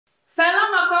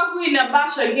Fela Makafui in a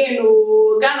bash again,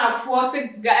 oh, Ghana force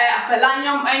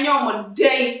Felanyum and your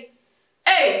day.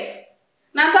 Eh,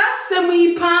 Nasa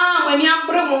semi palm when you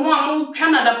bring one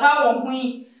Canada power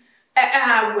we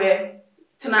where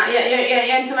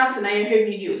tonight, international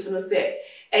videos, so say,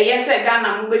 yes,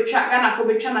 Ghana will be Ghana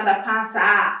for Canada pass.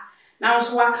 Now,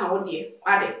 so what can we do?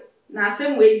 Add now,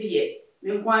 same way, dear,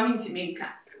 we want to make up.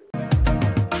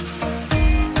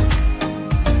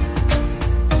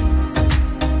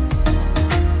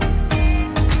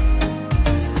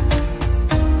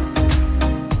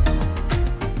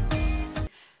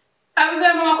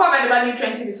 New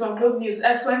trend this one Globe News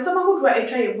as when some who draw a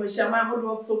try of Shama who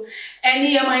also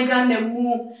any my gun and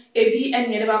moo a be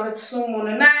any about someone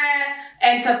and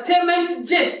entertainment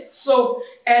gist so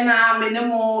and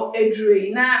minimal a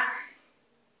dream now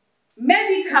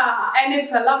Medikal any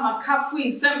Fela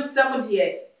Makafui some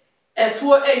dear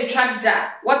to a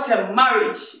track what a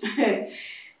marriage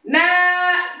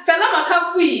now Fela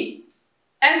Makafui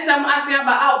and some Asiaba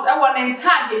out I want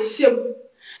entire ship.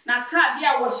 Na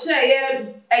tadia was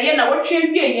share na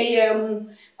watwe wie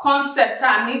concept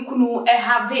ani kunu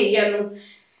have no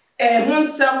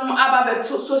honsam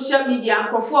ababeto social media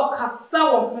akofo kasa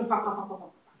wo papa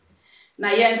na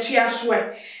ye ntwa so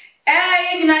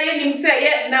nyina ye nim say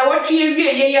ye na watwe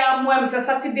wie amu am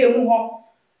Saturday mu ho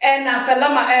na Fela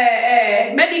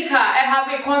Medikal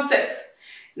have a concept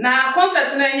na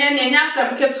concept na nya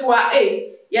asem ketua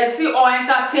yesi o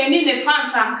entertaining the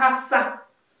fans am kasa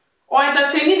or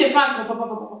entertaining the fans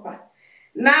papa.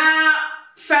 Na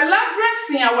Fela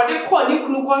dressing a what they call the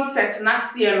kunu concept na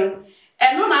siero.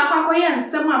 Eno na akwa ye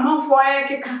nsem amanfo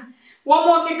keka. One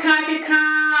more keka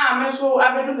me so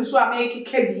abedu me so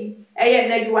amekeka bi eye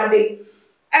nadwade.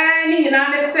 Ni nyina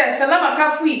ne se Fela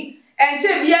Makafui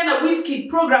enche bia na whiskey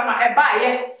program a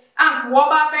baye and wo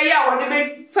ba be ya wo de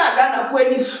be fa Ghana fo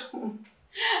ani so.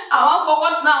 I want for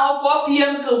what now 4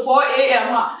 p.m. till 4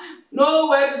 a.m.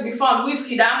 Nowhere to be found.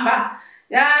 Whiskey damba.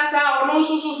 Yes, I no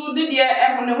so did ye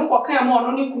ehone ho kokan mo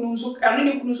no ni kunu so ka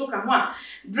ho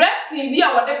dressing bi a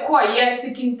wo de call ye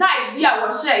skin tie bi a wo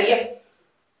share ye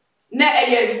na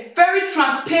very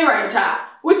transparent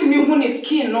with me hu ni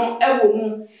skin no ewo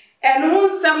mu eno ho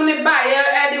nsem ne ba ye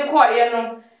de call ye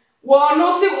no wo no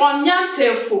se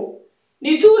onyantefo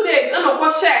ni 2 days and ko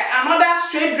share another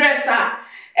straight dresser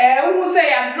who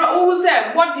say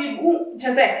body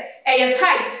say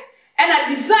tight and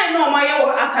a design no my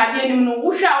atade anim no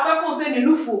wo hwa obefo say ne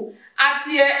nufu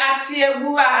atie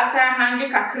gu asa hange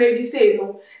kakra bi say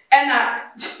no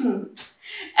na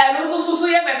so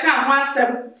ye be kan ho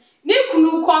asem ni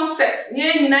kunu concept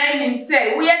ye nyina nim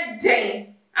say we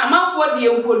den amafo de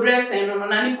empo dressing no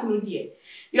na ni kunu de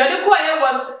your de koye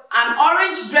was an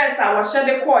orange dress I was shade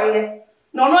de koye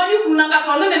no ni kunu nga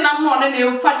so ne nam no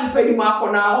ne fa ni padi ma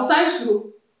akona o san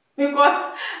suru because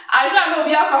I don't know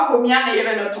bi akwa komia na ye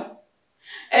be no to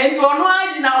and to ono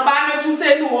agina oba no to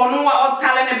say no ono wa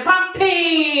otale ne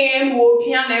pampin wo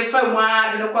pia na efa mu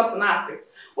a de no kwot na ase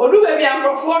odu ba bi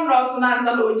akrofo no so na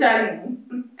nza lo jani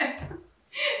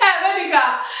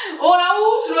Medikal ora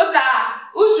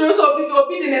usuro so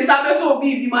obi de ne sabe so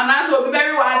obi bi mana so obi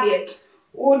very wade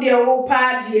o de wo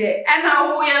pa de and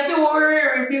wo ye se wo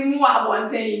bi mu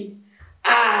abonten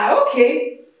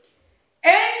okay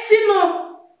no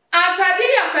atade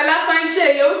ya Fela san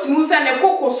share ye otimu se ne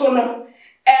kokoso no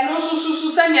eno susu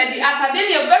sanya di atade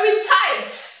dey very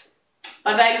tight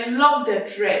but I love the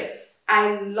dress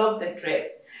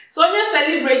so you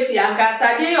celebrate ya ga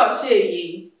atade yo share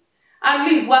ye at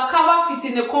least wa cover fit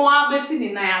in the kon abesi ni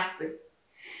na ase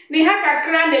ni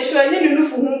hakakra na show ni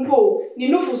nufu humpo ni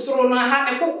nufu soro no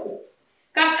ha ne koko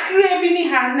kakra bi ni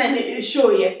ha na ne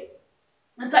show ye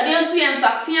atade nso ye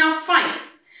nsatea fine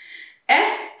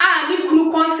ni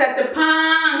kunu concept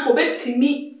pan ko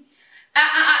betimi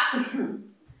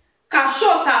ka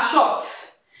short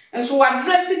and so we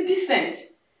dress it decent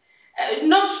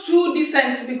not too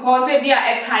decent because they be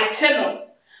a tight no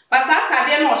but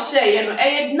Saturday no share no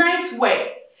night wear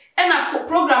and a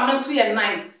program no so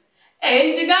night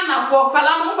Ghana for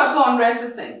Fela no person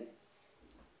undressing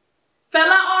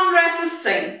Fela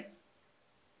undressing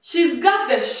she's got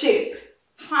the shape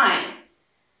fine.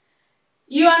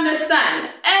 You understand?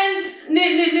 And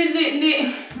ni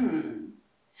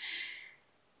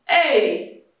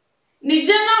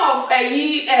general of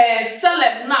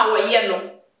celeb now yellow.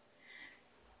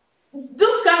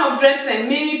 Those kind of dressing,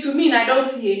 maybe to me I don't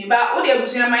see any. But what they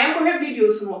was my uncle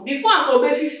videos no. Before I saw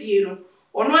be 50, you know,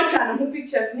 or no trying to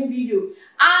pictures ni video.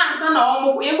 And so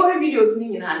now we go videos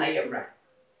ni na yebra.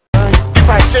 If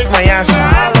I shake my ass,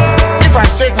 if I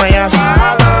shake my ass,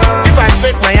 if I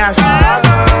shake my ass,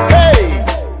 hey,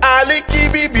 I like you,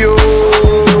 baby.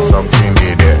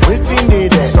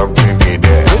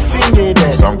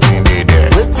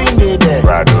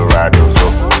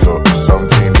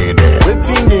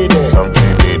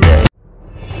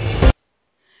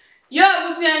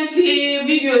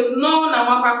 no na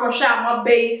wakakosha mo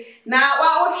bay na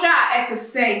wa wo hwa at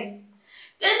sing.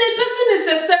 And the person is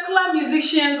a secular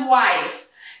musician's wife.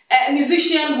 A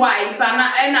musician wife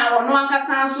and our no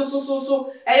ankasa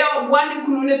so eya obuani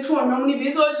kunu ne to onwom ni bi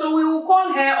so we will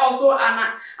call her also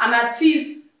an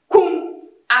artist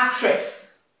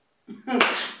actress.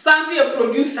 Something a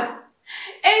producer.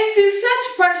 And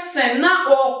such person na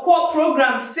or call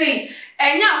program say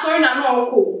enya sorry na no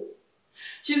call.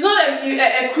 She's not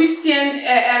a Christian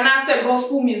and as a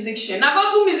gospel musician. Now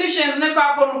gospel musicians ne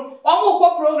kwa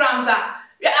call programs are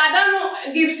I don't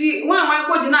know gifty one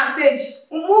go jina stage.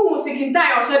 Who seeking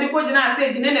die or shall go jina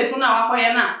stage in the tuna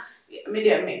wakoya na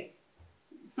media me.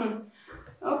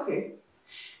 Okay.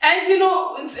 And you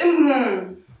know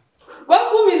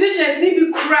gospel musicians need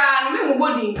be crying me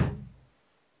body.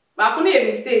 But I couldn't a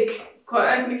mistake.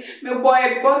 Correct me, my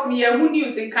boy, because me who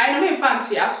news in kind of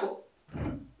infantry aso.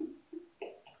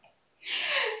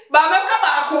 But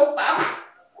come back.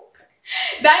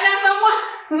 Dina someone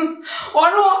or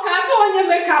no castle on your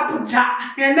makeup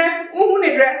and then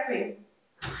who dressing.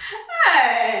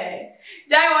 Hey,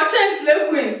 Jai watching slave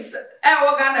queens, and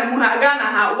Wagana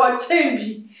Muhagana, what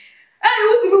chambi. And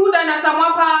you to be done as some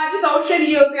pa, just all shady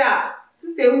years, yeah.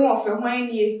 Sister, more for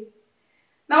 1 year.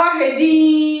 Now I heard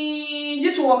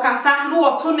just walk a sack,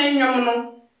 no ton in your mono.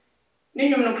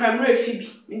 Name no primary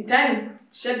Phoebe. In time,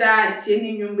 shed and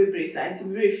telling you baby, and to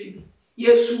be Phoebe.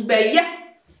 Yes, you be ya.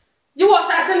 You was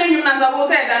starting you as I was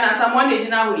said, and as someone is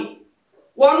now.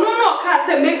 Well, no, can't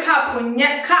say make up on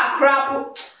yet car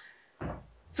crap.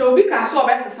 So because so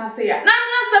best as say, now,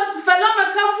 fellow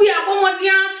Makafui, a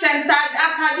bombardier, sent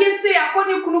I say,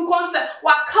 according to concert,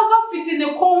 what cover fit in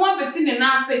the corner between the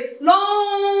nurse,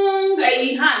 long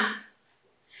hands.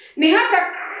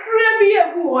 Nihaka crabby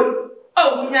a boy.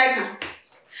 Oh, Nyaka.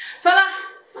 Fella,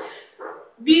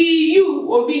 be you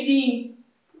or be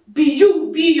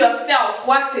you, be yourself.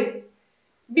 What it?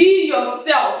 Be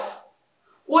yourself.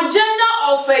 What gender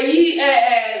of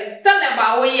a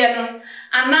celibate way, and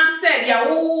I said, yeah,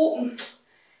 oh,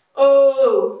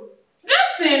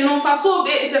 dressing no for so be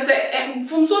it is a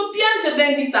from so pianche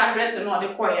then this address and all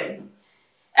the quiet.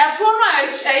 At one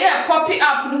I copy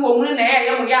up no woman in the air,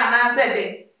 young I said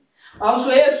it. Also,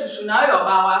 yes, you know your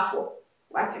bow for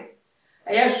what it?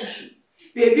 Yes,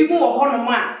 baby more honor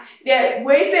man. The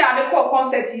way say I the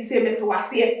concert, he said it was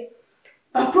here.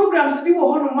 But programs people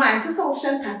honor mine, so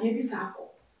shanta baby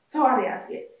circle. So what I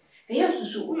say.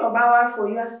 Yes, you your bow for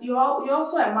you as you're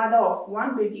also a mother of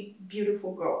one baby,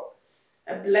 beautiful girl.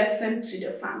 A blessing to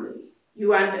the family.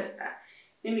 You understand?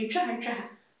 Let me try.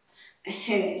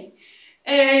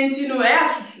 And you know, I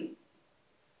ask you.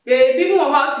 Baby, more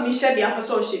about me share the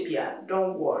episode ship here.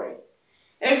 Don't worry.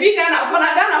 If you can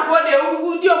afford the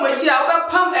wood, you may share our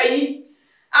pump a ye.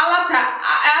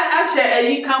 I share a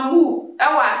ye can move.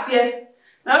 I was here.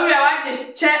 Now we are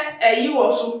just check a ye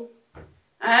also.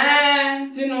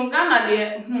 And you know, Ghana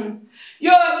dear.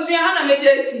 You are Hannah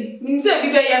Majesty. Means a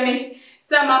baby, me.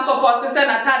 Some are supporters and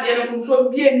Italian from so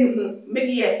bien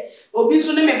media. Or be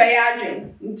soon me by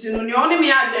Adrian. Until you only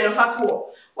me Adrian of at war.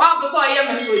 While so I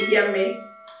am so dear me.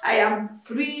 I am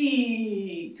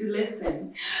free to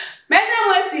listen. Madam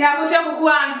Westy, I was able to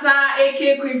answer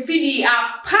a Queen Fidi,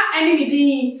 a pa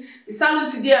enemy. The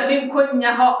salute to dear being calling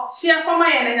your hot. Share for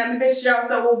my end, and I'm the best share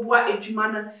so what a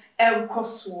Jumana El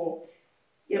Coswo.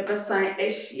 Your person,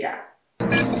 Asia.